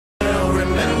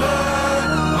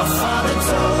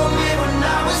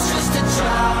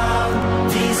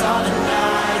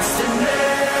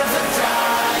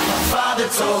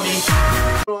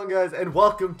Hello guys, and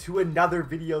welcome to another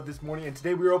video this morning. And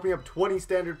today we're opening up 20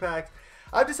 standard packs.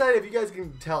 I've decided, if you guys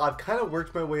can tell, I've kind of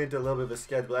worked my way into a little bit of a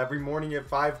schedule. Every morning at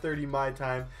 5:30 my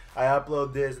time, I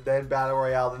upload this, then Battle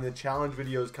Royale, then the challenge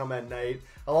videos come at night,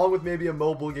 along with maybe a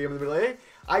mobile game in the middle. Hey,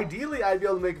 ideally I'd be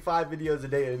able to make 5 videos a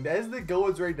day, and as the goal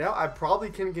is right now, I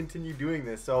probably can continue doing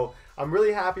this. So I'm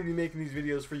really happy to be making these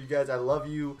videos for you guys. I love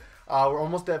you. We're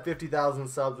almost at 50,000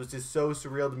 subs, which is so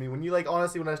surreal to me.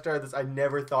 Honestly, when I started this, I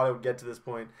never thought it would get to this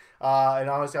point. And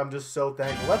honestly, I'm just so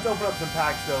thankful. Let's open up some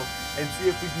packs, though, and see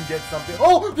if we can get something.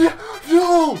 Oh, yeah,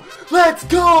 no! Let's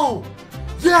go!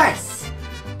 Yes!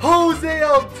 Jose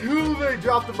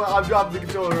Altuve! I'm dropping the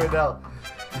controller right now.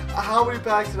 How many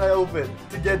packs did I open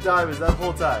to get diamonds that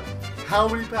whole time? How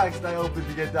many packs did I open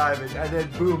to get diamonds? And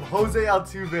then, boom, Jose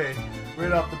Altuve.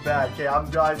 Right off the bat. Okay,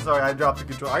 I'm sorry, I dropped the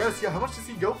controller. I gotta see how much does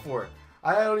he go for.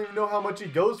 I don't even know how much he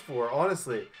goes for,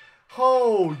 honestly.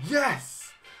 Oh,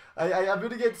 yes! I'm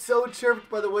gonna get so chirped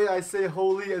by the way I say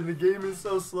holy, and the game is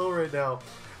so slow right now.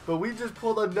 But we just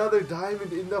pulled another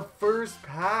diamond in the first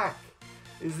pack.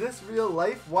 Is this real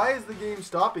life? Why is the game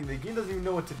stopping? The game doesn't even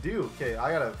know what to do. Okay,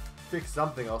 I gotta fix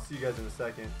something. I'll see you guys in a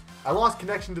second. I lost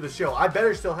connection to the show. I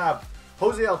better still have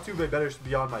Jose Altuve better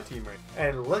be on my team right now.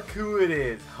 And look who it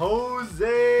is.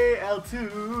 Jose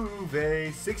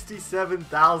Altuve,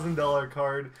 $67,000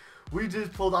 card. We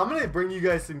just pulled. I'm going to bring you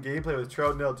guys some gameplay with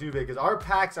Trout and Altuve because our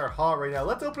packs are hot right now.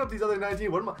 Let's open up these other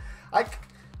 19. What am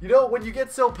you know, when you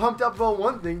get so pumped up about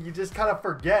one thing, you just kind of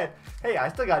forget, hey, I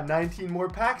still got 19 more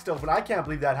packs to open. I can't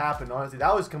believe that happened, honestly.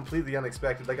 That was completely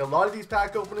unexpected. Like, a lot of these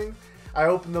pack openings, I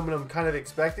opened them and I'm kind of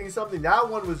expecting something. That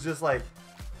one was just like,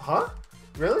 huh?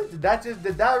 Really? Did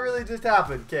that really just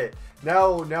happen? Okay,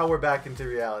 now we're back into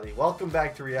reality. Welcome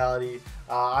back to reality.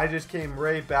 I just came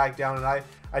right back down, and I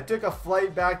took a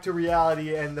flight back to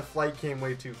reality, and the flight came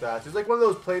way too fast. It's like one of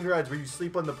those plane rides where you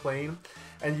sleep on the plane,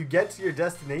 and you get to your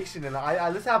destination. And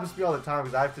this happens to me all the time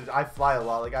because I fly a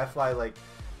lot. Like, I fly like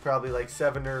probably like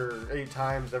 7 or 8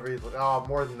 times every. Oh,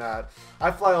 more than that.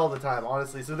 I fly all the time,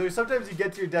 honestly. So there's sometimes you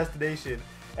get to your destination.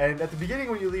 And at the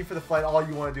beginning when you leave for the flight, all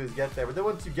you want to do is get there. But then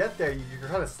once you get there, you're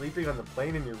kind of sleeping on the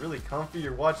plane and you're really comfy.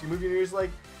 You're watching a movie and you're just like,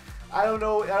 I don't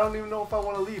know. I don't even know if I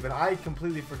want to leave. And I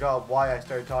completely forgot why I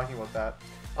started talking about that.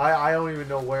 I don't even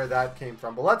know where that came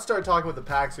from. But let's start talking about the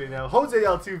packs right now. Jose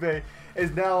Altuve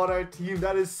is now on our team.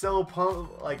 That is so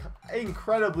like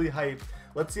incredibly hyped.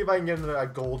 Let's see if I can get a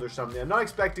gold or something. I'm not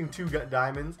expecting 2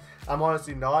 diamonds. I'm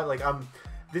honestly not. Like,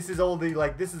 this is only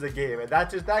like, this is a game, and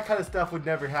that kind of stuff would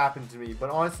never happen to me. But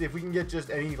honestly, if we can get just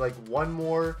any like 1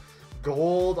 more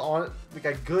gold on like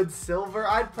a good silver,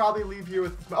 I'd probably leave here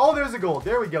with. Oh, there's a gold.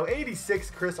 There we go.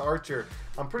 86 Chris Archer.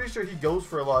 I'm pretty sure he goes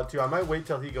for a lot too. I might wait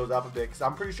till he goes up a bit because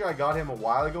I'm pretty sure I got him a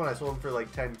while ago and I sold him for like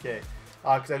 10K.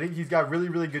 Because I think he's got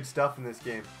really good stuff in this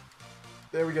game.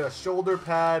 There we go. A shoulder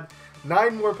pad.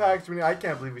 9 more packs. I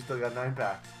can't believe we still got 9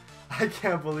 packs. I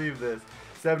can't believe this.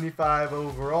 75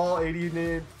 overall,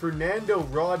 89. Fernando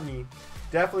Rodney.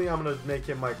 Definitely I'm going to make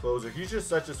him my closer. He's just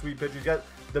such a sweet pitcher. He's got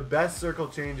the best circle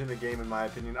change in the game, in my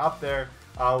opinion. Up there,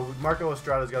 Marco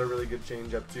Estrada's got a really good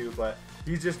changeup too, but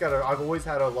he's just got I've always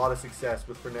had a lot of success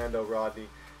with Fernando Rodney.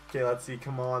 Okay, let's see,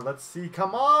 come on, let's see,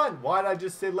 come on. Why did I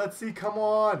just say let's see, come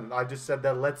on? I just said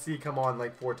that let's see, come on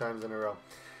like 4 times in a row.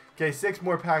 Okay, 6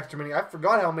 more packs remaining. I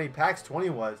forgot how many packs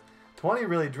 20 was. 20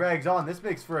 really drags on. This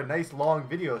makes for a nice long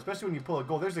video, especially when you pull a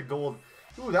gold. There's a gold.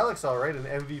 Ooh, that looks alright. An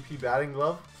MVP batting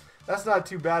glove. That's not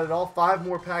too bad at all. 5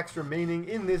 more packs remaining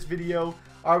in this video.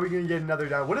 Are we going to get another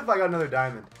diamond? What if I got another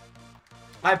diamond?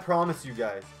 I promise you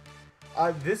guys,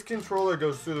 this controller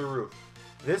goes through the roof.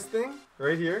 This thing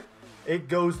right here, it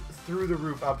goes through the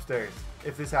roof upstairs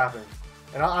if this happens.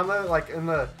 And I'm like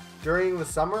during the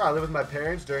summer, I live with my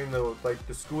parents. During the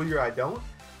school year, I don't.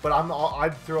 But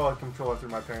I'd throw a controller through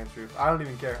my parents' roof. I don't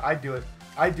even care. I'd do it.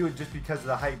 I'd do it just because of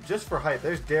the hype. Just for hype.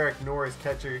 There's Derek Norris,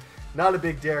 catcher. Not a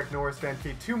big Derek Norris fan.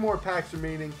 Okay, 2 more packs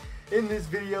remaining in this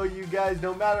video, you guys.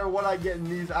 No matter what I get in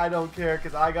these, I don't care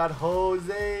because I got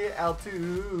Jose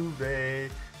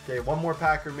Altuve. Okay, 1 more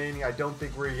pack remaining. I don't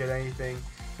think we're going to get anything.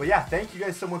 But yeah, thank you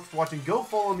guys so much for watching. Go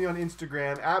follow me on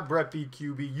Instagram at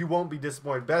BrettBQB. You won't be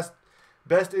disappointed. Best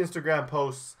Instagram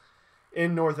posts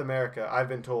in North America, I've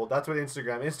been told. That's what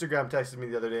Instagram texted me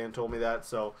the other day and told me that.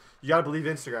 So you gotta believe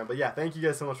Instagram. But yeah, thank you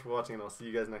guys so much for watching, and I'll see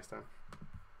you guys next time.